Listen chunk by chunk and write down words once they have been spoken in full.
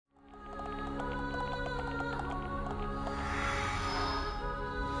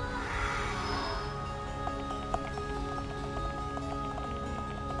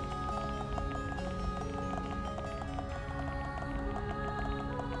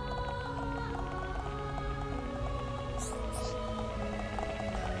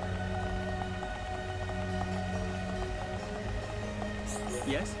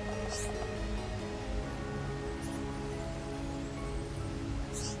Yes?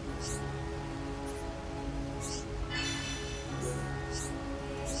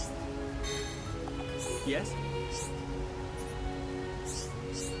 Yes?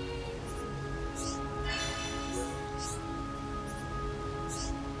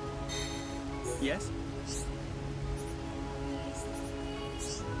 Yes?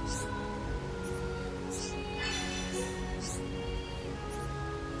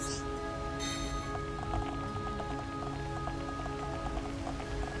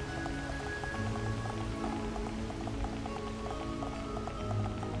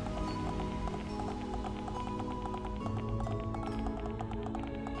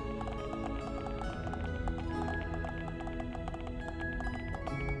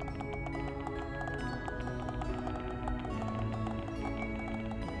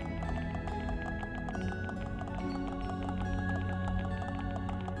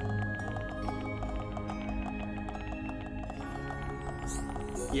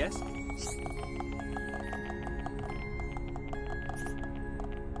 Yes?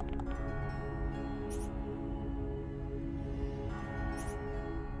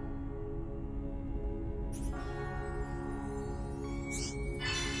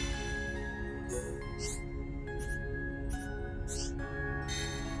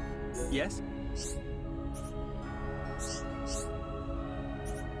 Yes?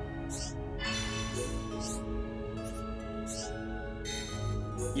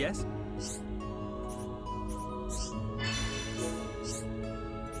 Yes?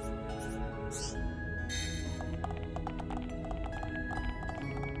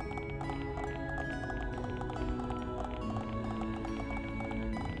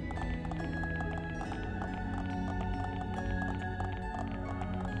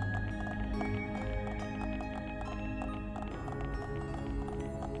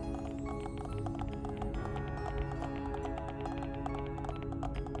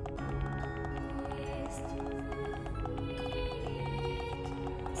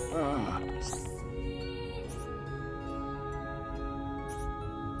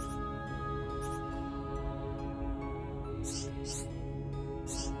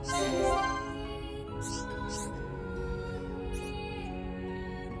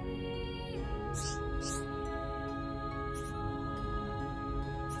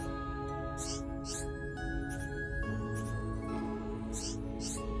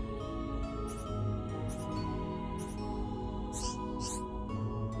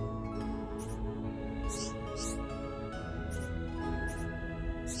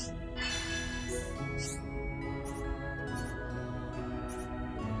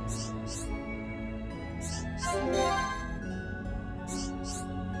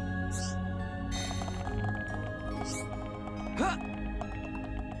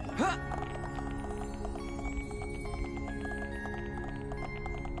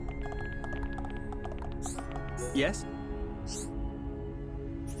 Yes?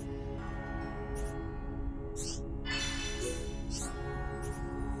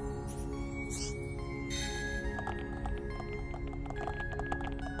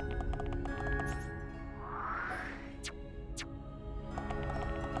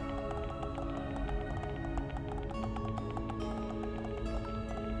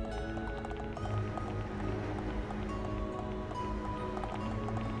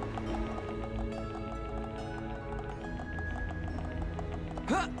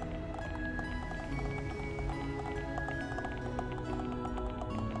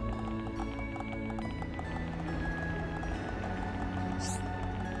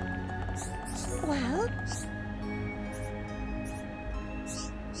 Well?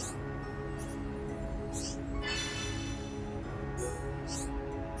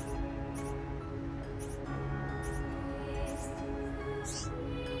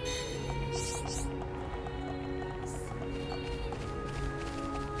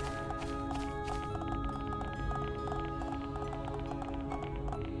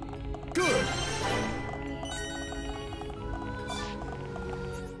 Good!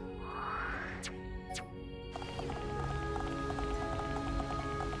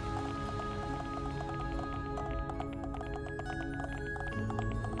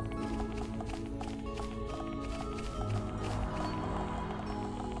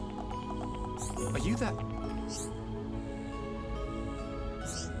 Are you that?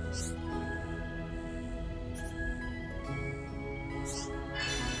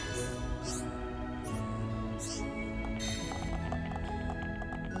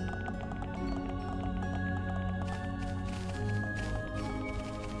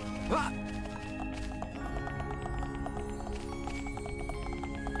 Ah!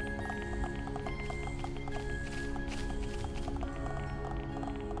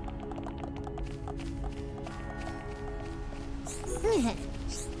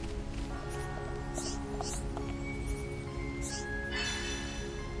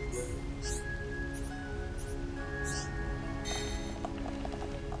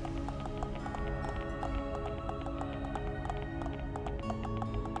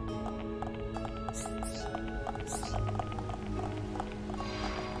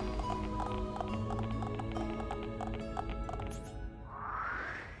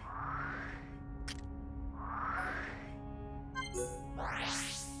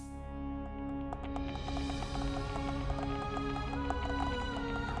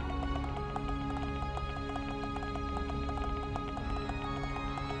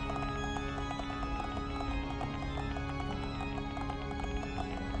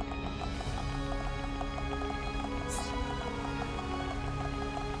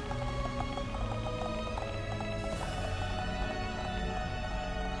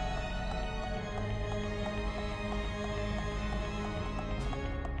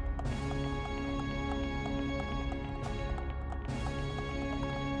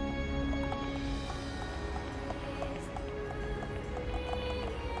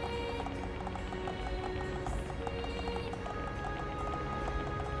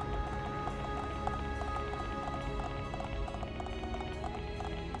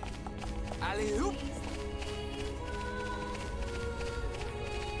 Allez, hoop!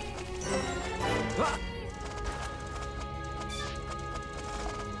 Ah!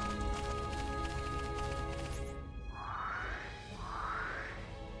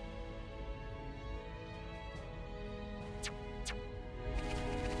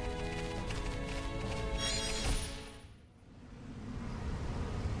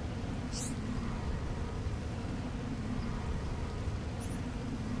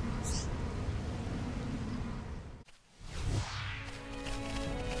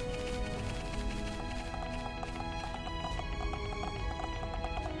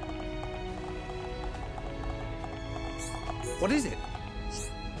 What is it?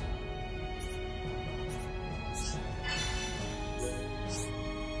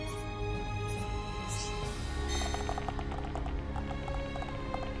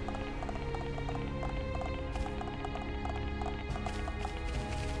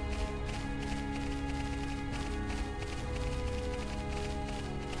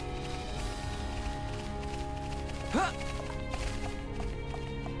 Huh!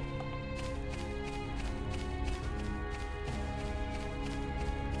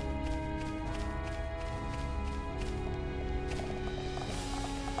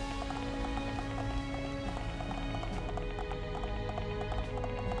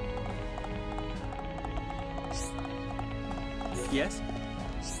 Yes?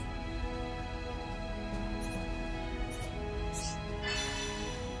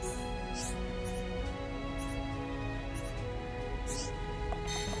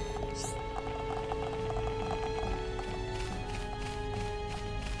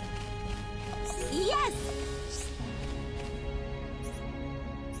 Yes!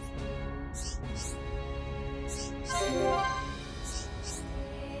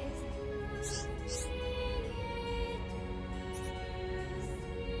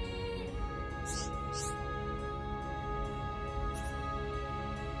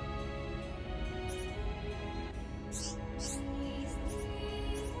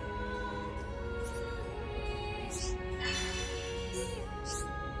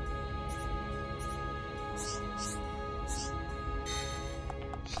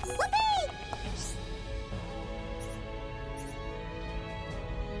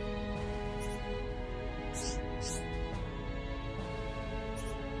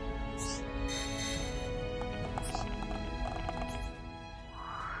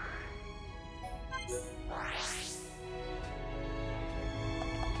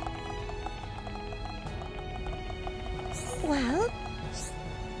 Well,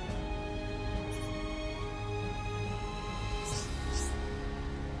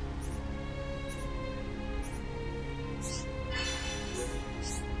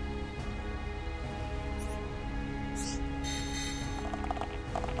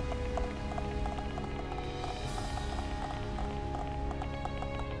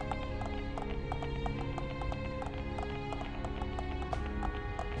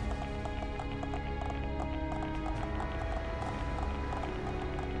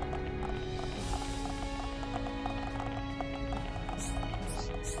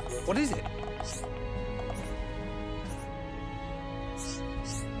 What is it?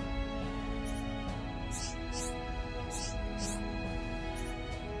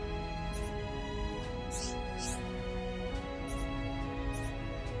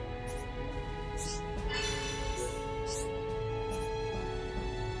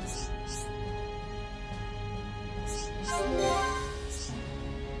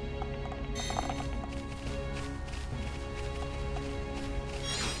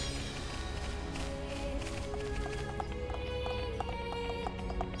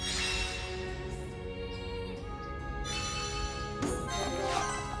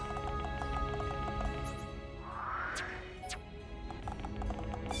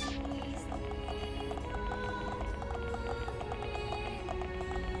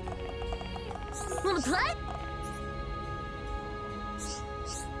 What?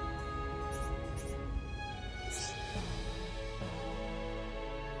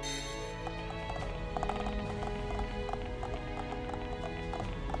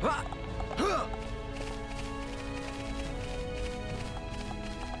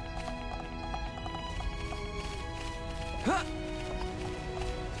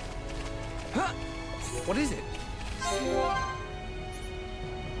 What is it?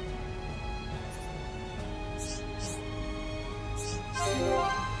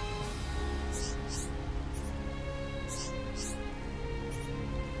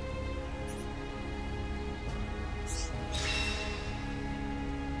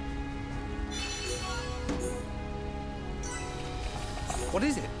 What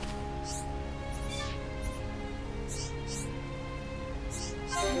is it?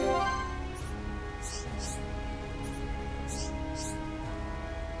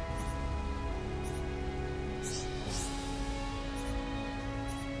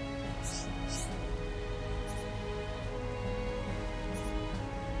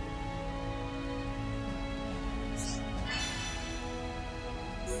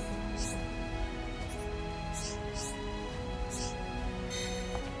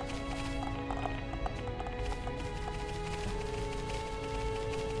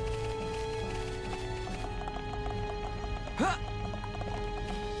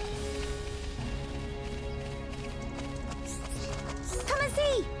 Come and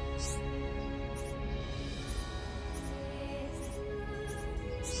see!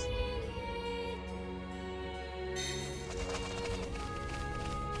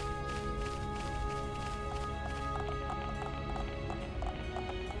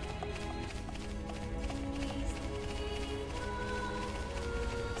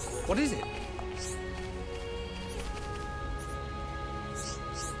 What is it?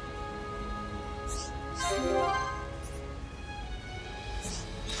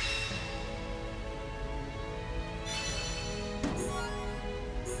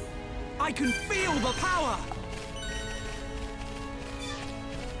 I can feel the power!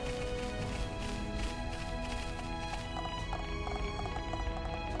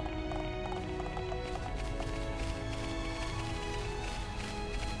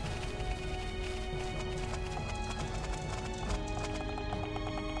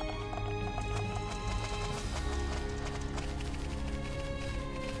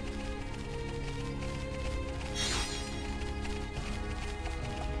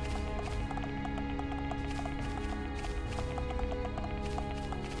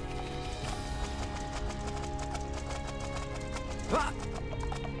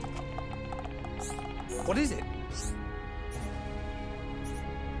 What is it?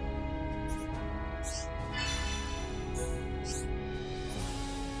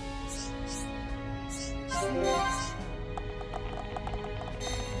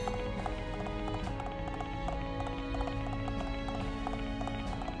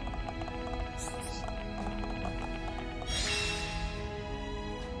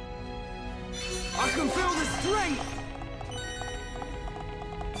 I can feel the strength!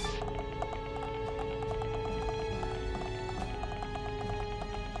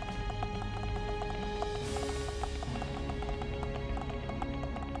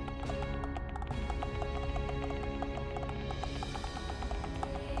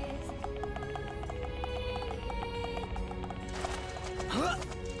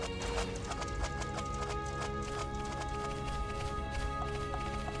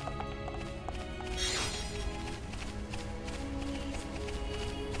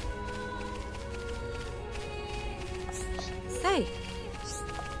 Hey!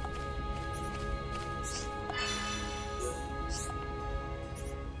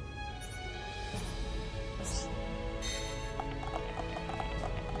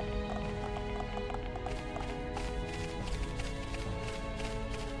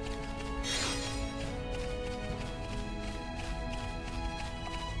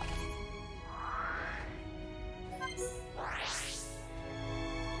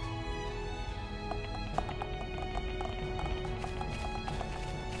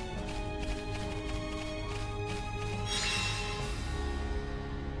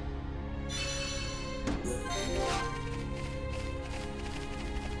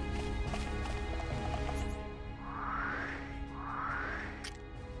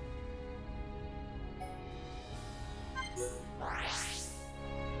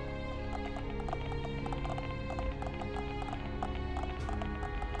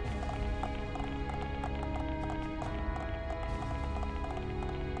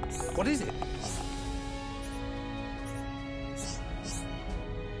 What is it?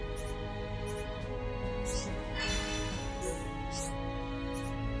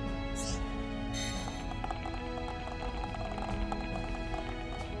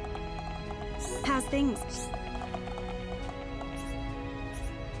 How's things?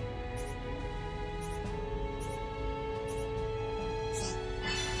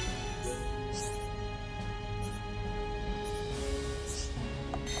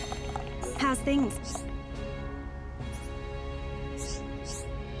 How's things?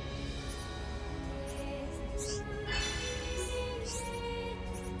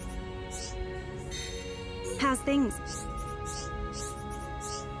 How's things?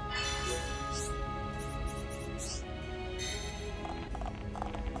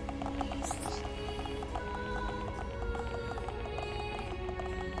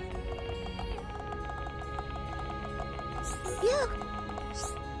 Look!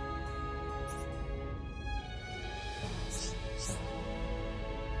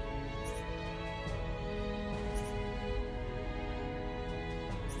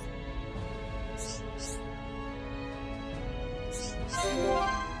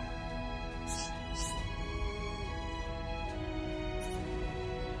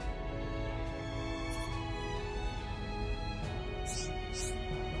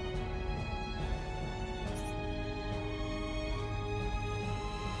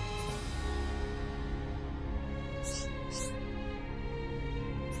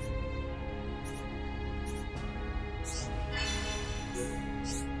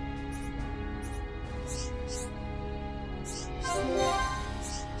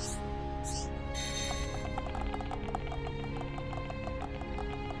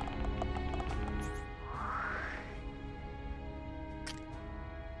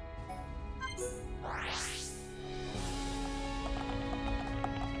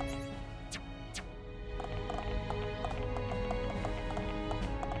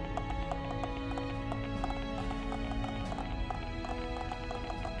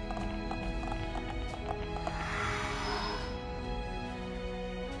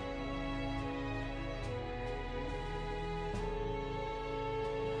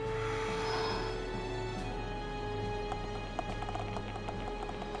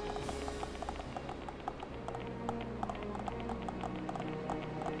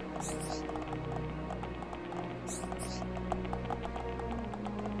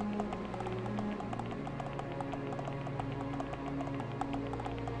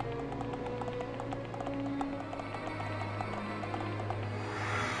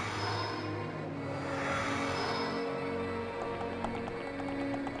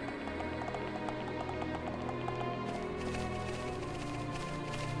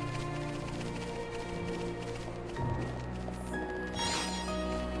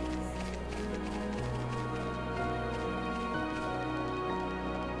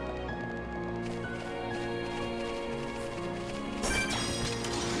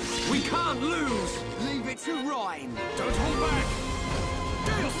 We can't lose! Leave it to Rhyme! Don't hold back!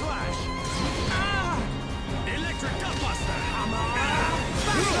 Gale Slash! Ah! Electric Gutbuster! Hammer!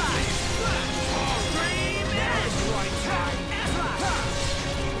 Backslash! Stream Edge! Right tap! Slash!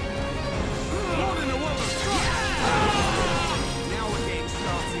 What in the world of strike? Now we're getting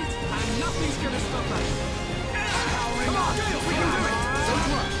started, and nothing's gonna stop us! Come on! Gale, we can do it! Don't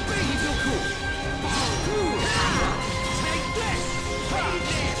rush! Keep your cool! Take this! Take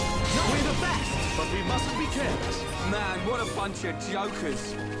this! We're the best, but we mustn't be careless. Man, what a bunch of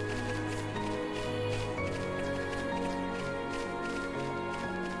jokers.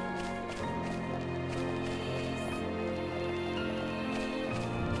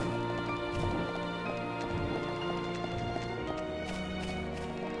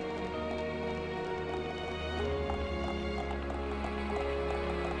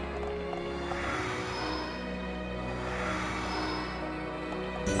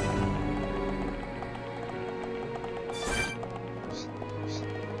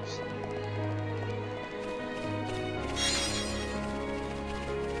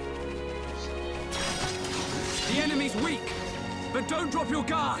 The enemy's weak, but don't drop your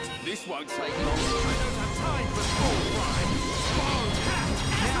guard. This won't take long. I don't have time for small fry. Bomb tap.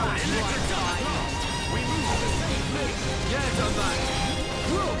 Now it's electric time. We move to the same place. Yeah, done that.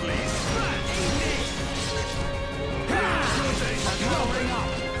 Worldly smash. Rolling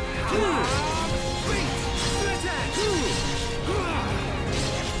up. Beat.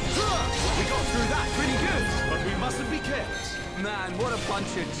 We got through that pretty good, but we mustn't be careless. Man, what a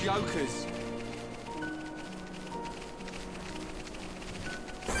bunch of jokers.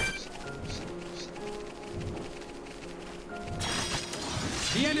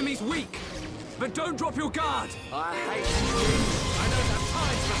 The enemy's weak, but don't drop your guard. I hate you. I don't have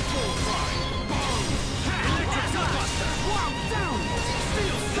time for full fry. Bomb! Electric Gutbuster! Wow, down!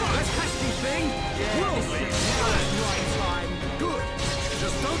 Steel strike! That's pesky thing! Yeah, worldly! Right time. Good.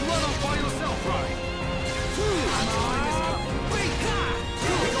 Just don't run off by yourself, right?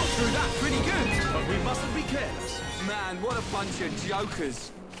 mustn't be careless. Man, what a bunch of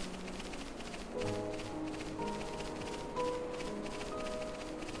jokers.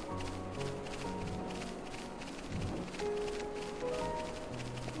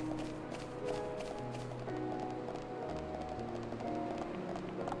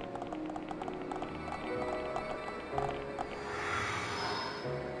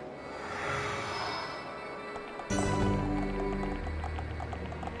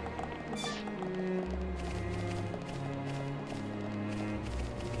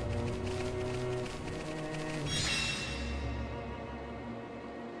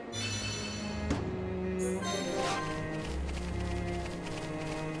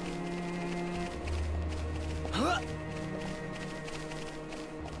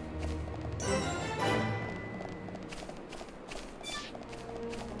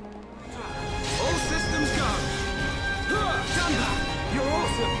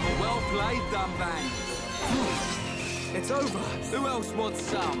 It's over. Who else wants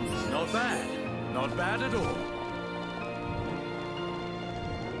some? Not bad. Not bad at all.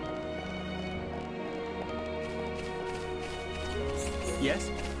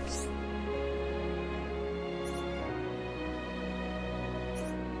 Yes?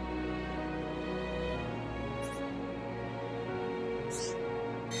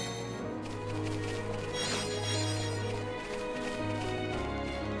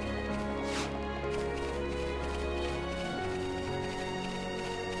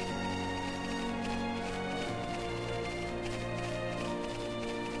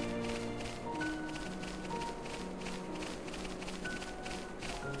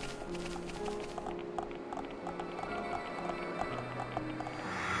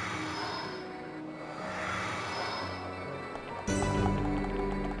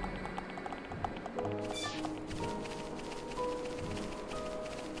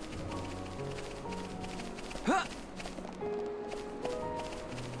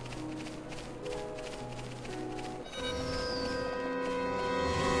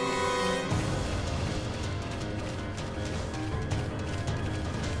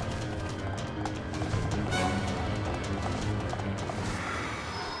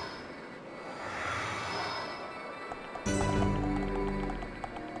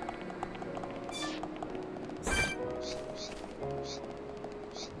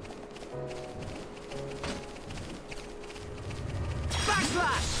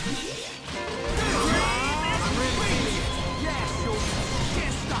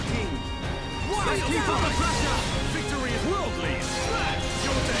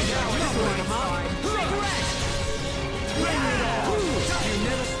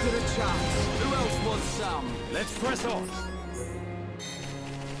 Let's press on.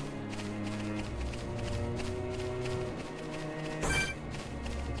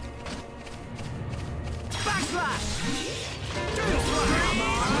 Backslash!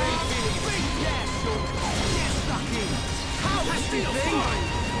 Get stuck in! How has this thing?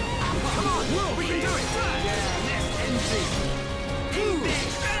 Come on, we can do it! Yeah, let's end this! Keep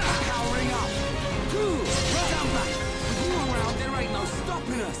this! Powering up! Down back! All around, there ain't no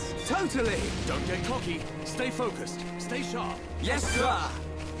stopping us! Totally! Don't get cocky. Stay focused. Stay sharp. Yes, sir!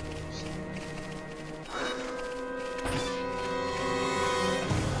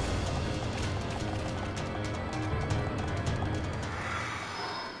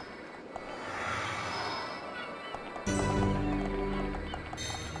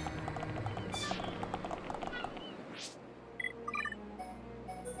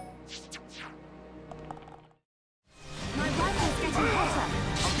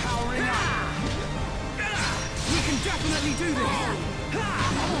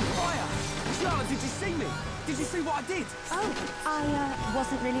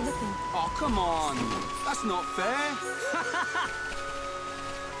 Wasn't really looking. Oh, come on. That's not fair.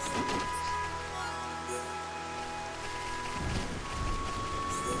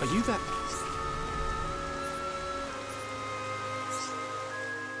 Are you that...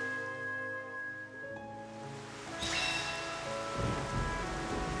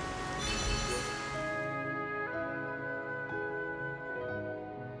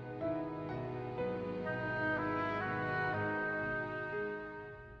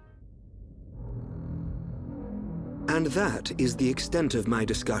 And that is the extent of my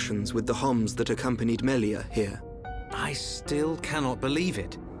discussions with the Homs that accompanied Melia here. I still cannot believe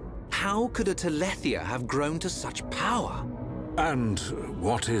it. How could a Telethia have grown to such power? And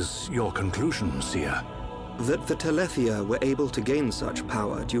what is your conclusion, Seer? That the Telethia were able to gain such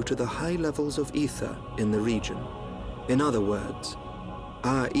power due to the high levels of ether in the region. In other words,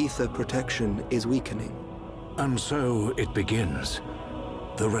 our ether protection is weakening. And so it begins.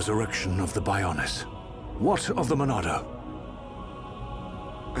 The resurrection of the Bionis. What of the Monado?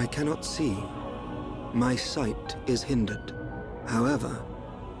 I cannot see. My sight is hindered. However...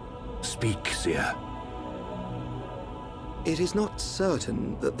 Speak, Seer. It is not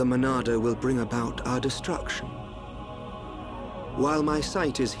certain that the Monado will bring about our destruction. While my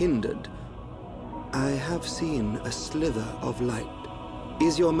sight is hindered, I have seen a slither of light.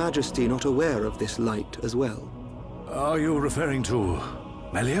 Is your Majesty not aware of this light as well? Are you referring to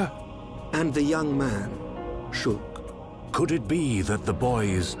Melia? And the young man, Shulk. Could it be that the boy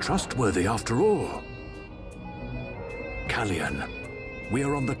is trustworthy after all? Kallian, we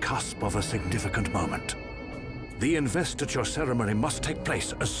are on the cusp of a significant moment. The investiture ceremony must take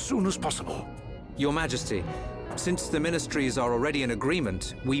place as soon as possible. Your Majesty, since the ministries are already in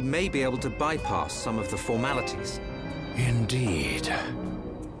agreement, we may be able to bypass some of the formalities. Indeed.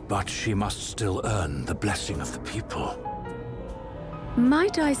 But she must still earn the blessing of the people.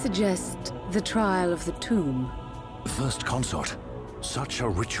 Might I suggest the trial of the tomb? First Consort, such a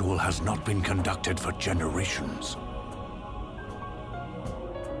ritual has not been conducted for generations.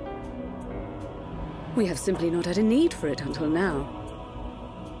 We have simply not had a need for it until now.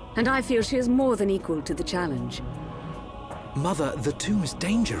 And I feel she is more than equal to the challenge. Mother, the tomb is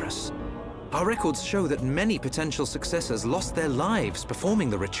dangerous. Our records show that many potential successors lost their lives performing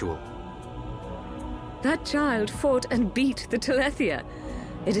the ritual. That child fought and beat the Telethia.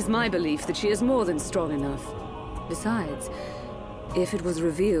 It is my belief that she is more than strong enough. Besides, if it was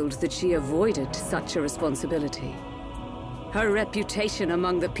revealed that she avoided such a responsibility, her reputation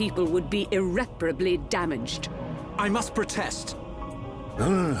among the people would be irreparably damaged. I must protest.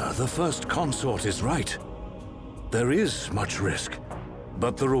 No, the First Consort is right. There is much risk,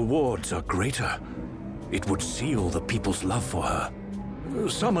 but the rewards are greater. It would seal the people's love for her.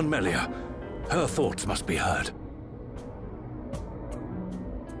 Summon Melia. Her thoughts must be heard.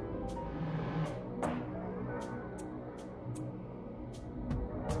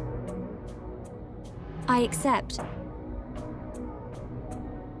 I accept.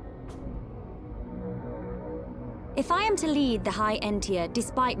 If I am to lead the High Entia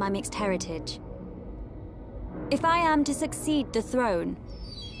despite my mixed heritage, if I am to succeed the throne,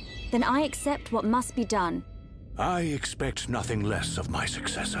 then I accept what must be done. I expect nothing less of my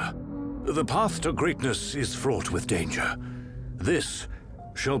successor. The path to greatness is fraught with danger. This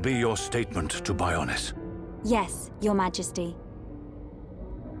shall be your statement to Bionis. Yes, Your Majesty.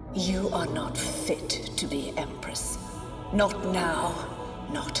 You are not fit to be Empress. Not now,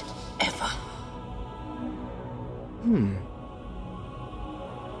 not ever.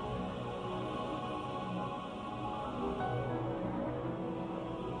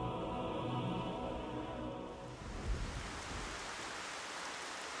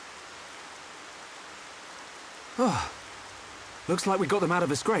 Oh, looks like we got them out of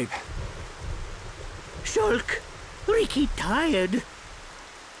a scrape. Shulk, Ricky tired.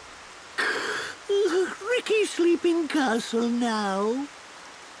 Ricky sleeping castle now.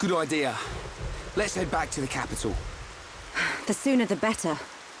 Good idea. Let's head back to the capital. The sooner the better.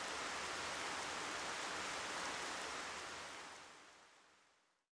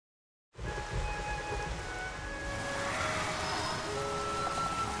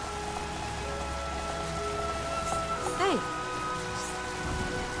 Hey,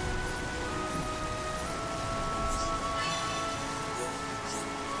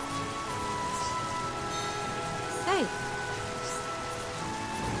 hey.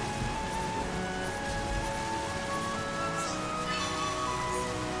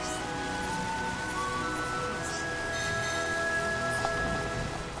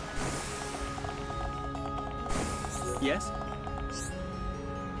 Yes?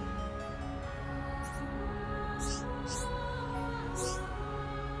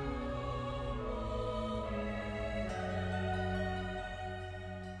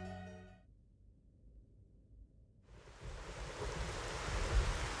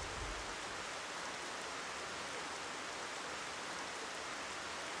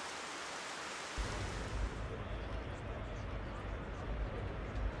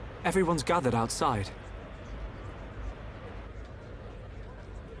 Everyone's gathered outside.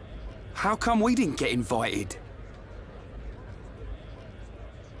 How come we didn't get invited?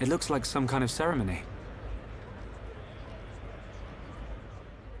 It looks like some kind of ceremony.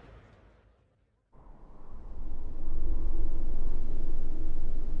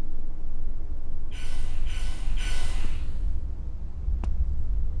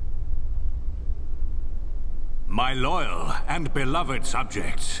 My loyal and beloved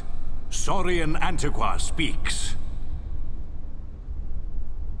subjects, Saurian Antiqua speaks.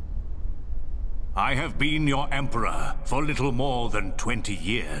 I have been your emperor for little more than 20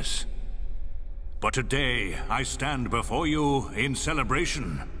 years. But today, I stand before you in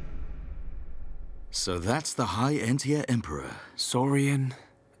celebration. So that's the High Entia Emperor, Saurian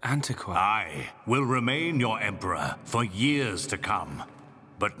Antiqua. I will remain your emperor for years to come.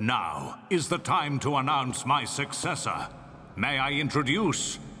 But now is the time to announce my successor. May I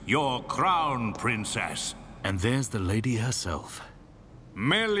introduce your crown princess? And there's the lady herself.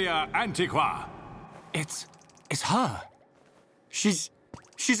 Melia Antiqua. It's her. She's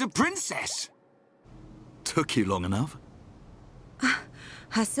a princess. Took you long enough?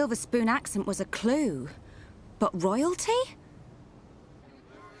 Her silver spoon accent was a clue. But royalty?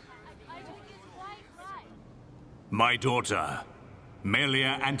 My daughter,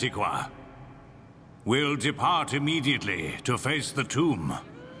 Melia Antiqua, will depart immediately to face the tomb.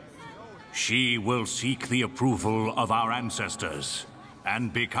 She will seek the approval of our ancestors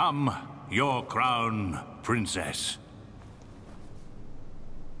and become your crown princess.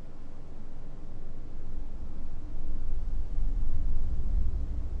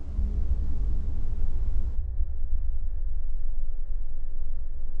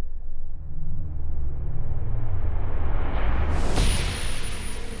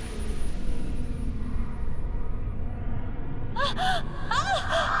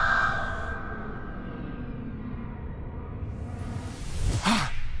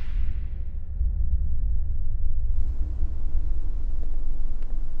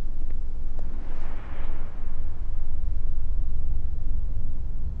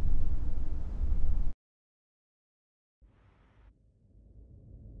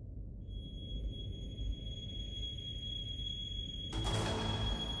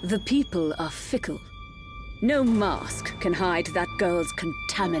 The people are fickle. No mask can hide that girl's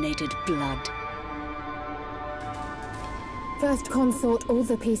contaminated blood. First Consort, all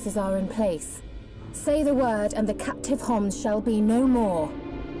the pieces are in place. Say the word and the captive Homs shall be no more.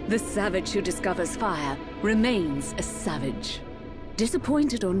 The savage who discovers fire remains a savage.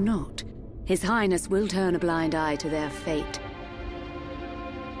 Disappointed or not, His Highness will turn a blind eye to their fate.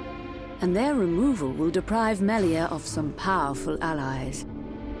 And their removal will deprive Melia of some powerful allies.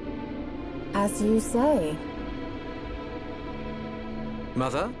 As you say.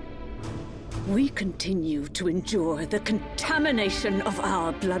 Mother? We continue to endure the contamination of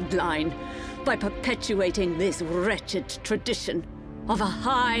our bloodline by perpetuating this wretched tradition of a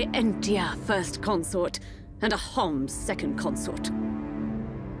High Entia First Consort and a Homs Second Consort.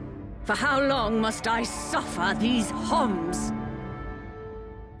 For how long must I suffer these Homs?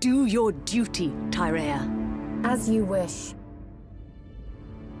 Do your duty, Tyrea. As you wish.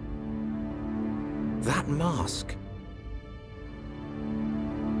 That mask.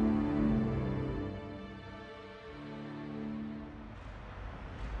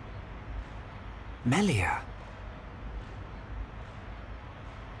 Melia.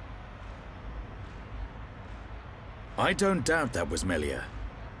 I don't doubt that was Melia.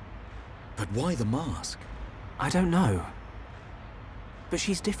 But why the mask? I don't know. But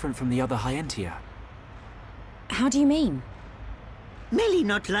she's different from the other High Entia. How do you mean? Melly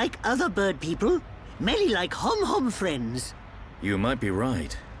not like other bird people. Melly like hom-hom friends. You might be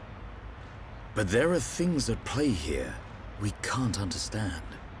right. But there are things at play here we can't understand.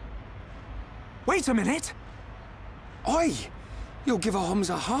 Wait a minute! Oi! You'll give a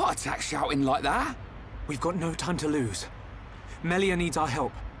Homs a heart attack shouting like that. We've got no time to lose. Melia needs our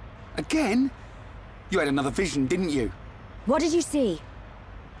help. Again? You had another vision, didn't you? What did you see?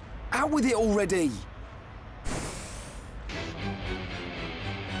 Out with it already!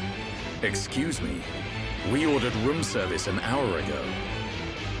 Excuse me. We ordered room service an hour ago.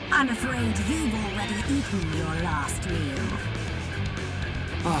 I'm afraid you've already eaten your last meal.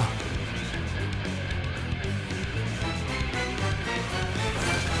 Oh.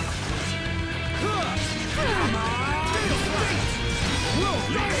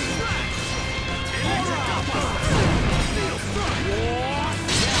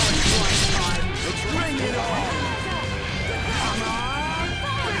 Bring it on!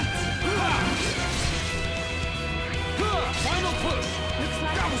 Final push! Looks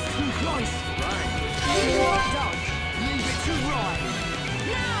like that was too close! Right. Done. Leave it to Ryan!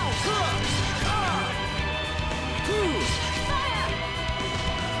 Now! Fire!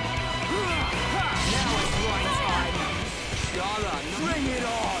 Now it's right time! Charlotte, bring it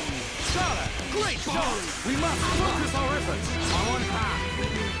on! Charlotte, great shot! We must focus our efforts! I'm on half!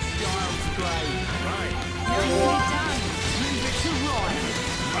 Child's grey! Right. Nicely done! Leave it to Ryan!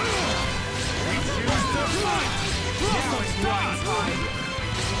 We choose to fight! Now it's right time!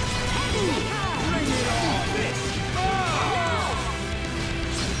 Bring it on!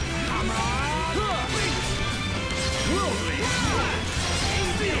 Come on! Worldly smash!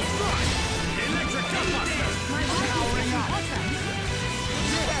 Steel strike! Electric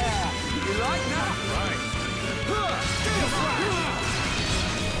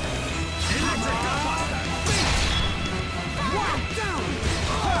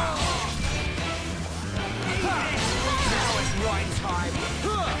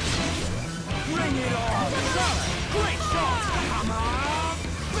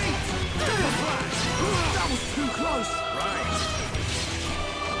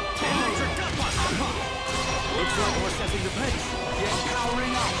Looks like we're setting the pace. Yes,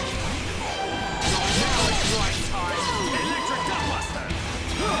 powering up. Now it's right time. Electric Gutbuster!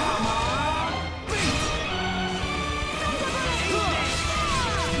 Come on! Beat!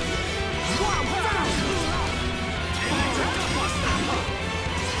 Wow, down! Electric Gutbuster!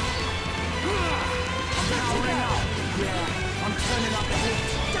 I'm powering up. Yeah, I'm turning up the heat.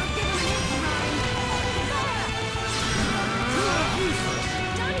 Don't give him an inch, Ryan!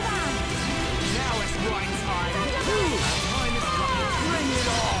 Now it's right time. Time is coming. Bring it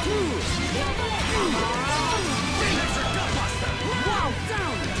on. Come on! Electric Gutbuster! Wow,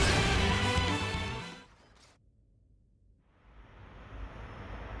 down!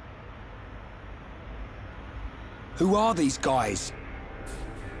 Who are these guys?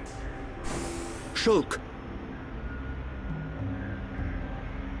 Shulk!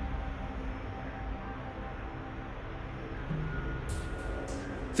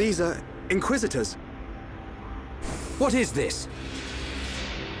 These are Inquisitors. What is this?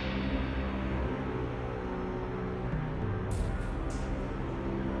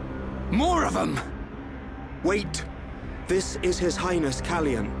 More of them! Wait! This is His Highness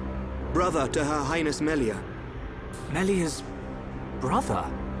Callian, brother to Her Highness Melia. Melia's brother?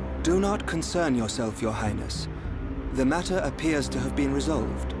 Do not concern yourself, Your Highness. The matter appears to have been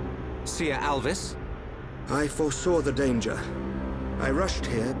resolved. Seer Alvis? I foresaw the danger. I rushed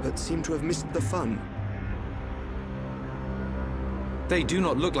here, but seem to have missed the fun. They do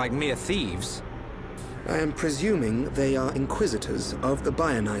not look like mere thieves. I am presuming they are Inquisitors of the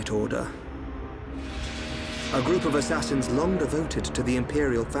Bionite Order. A group of assassins long devoted to the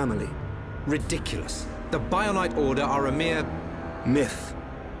Imperial family. Ridiculous. The Bionite Order are a mere... myth.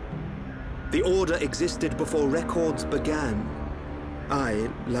 The Order existed before records began. I,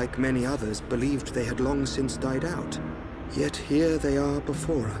 like many others, believed they had long since died out. Yet here they are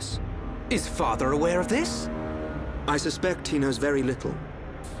before us. Is Father aware of this? I suspect he knows very little.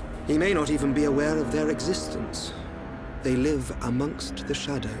 He may not even be aware of their existence. They live amongst the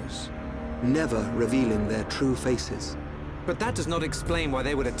shadows, never revealing their true faces. But that does not explain why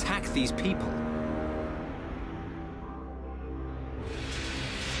they would attack these people.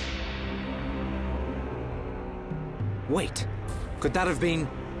 Wait, could that have been...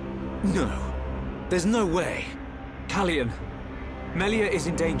 No, there's no way. Callian, Melia is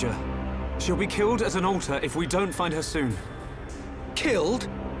in danger. She'll be killed at an altar if we don't find her soon. Killed?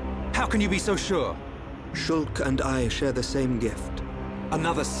 How can you be so sure? Shulk and I share the same gift.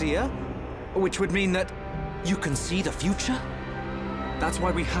 Another seer? Which would mean that you can see the future? That's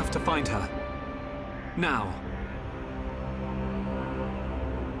why we have to find her. Now.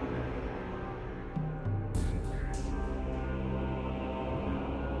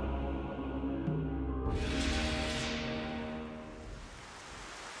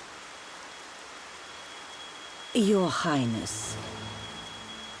 Your Highness,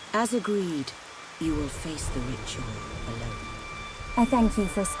 as agreed, you will face the ritual alone. I thank you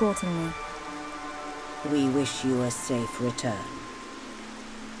for escorting me. We wish you a safe return.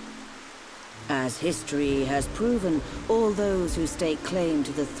 As history has proven, all those who stake claim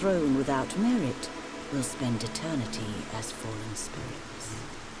to the throne without merit will spend eternity as fallen spirits.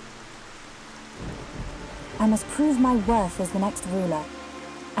 I must prove my worth as the next ruler.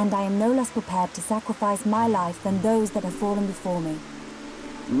 And I am no less prepared to sacrifice my life than those that have fallen before me.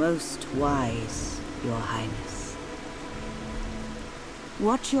 Most wise, Your Highness.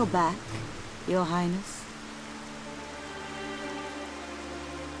 Watch your back, Your Highness.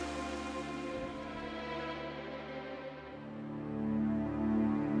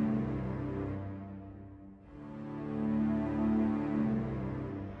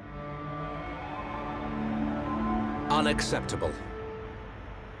 Unacceptable.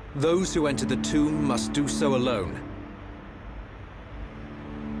 Those who enter the tomb must do so alone.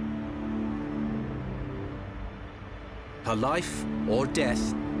 Her life, or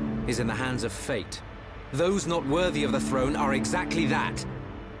death, is in the hands of fate. Those not worthy of the throne are exactly that.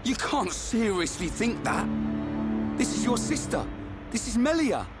 You can't seriously think that. This is your sister. This is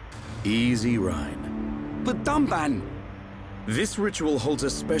Melia. Easy, Rhine. But Dunban... This ritual holds a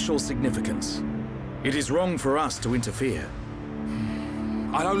special significance. It is wrong for us to interfere.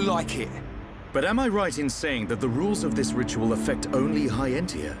 I don't like it. But am I right in saying that the rules of this ritual affect only High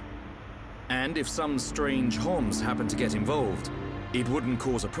Entia? And if some strange Homs happen to get involved, it wouldn't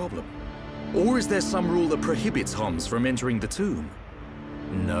cause a problem? Or is there some rule that prohibits Homs from entering the tomb?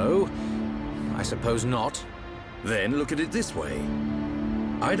 No, I suppose not. Then look at it this way.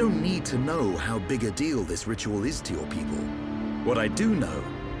 I don't need to know how big a deal this ritual is to your people. What I do know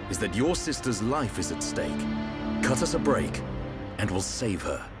is that your sister's life is at stake. Cut us a break, and we'll save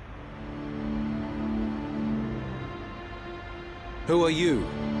her. Who are you?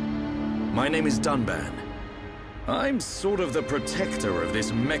 My name is Dunban. I'm sort of the protector of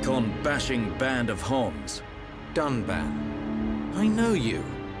this Mekon-bashing band of Homs. Dunban. I know you.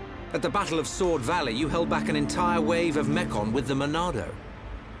 At the Battle of Sword Valley, you held back an entire wave of Mekon with the Monado.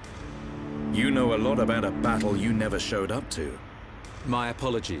 You know a lot about a battle you never showed up to. My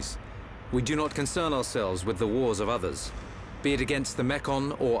apologies. We do not concern ourselves with the wars of others, be it against the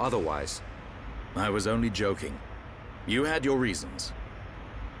Mekon or otherwise. I was only joking. You had your reasons.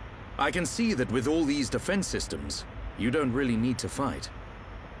 I can see that with all these defense systems, you don't really need to fight.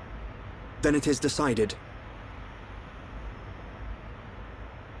 Then it is decided.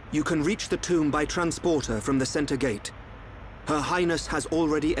 You can reach the tomb by transporter from the center gate. Her Highness has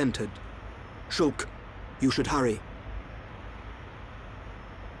already entered. Shulk, you should hurry.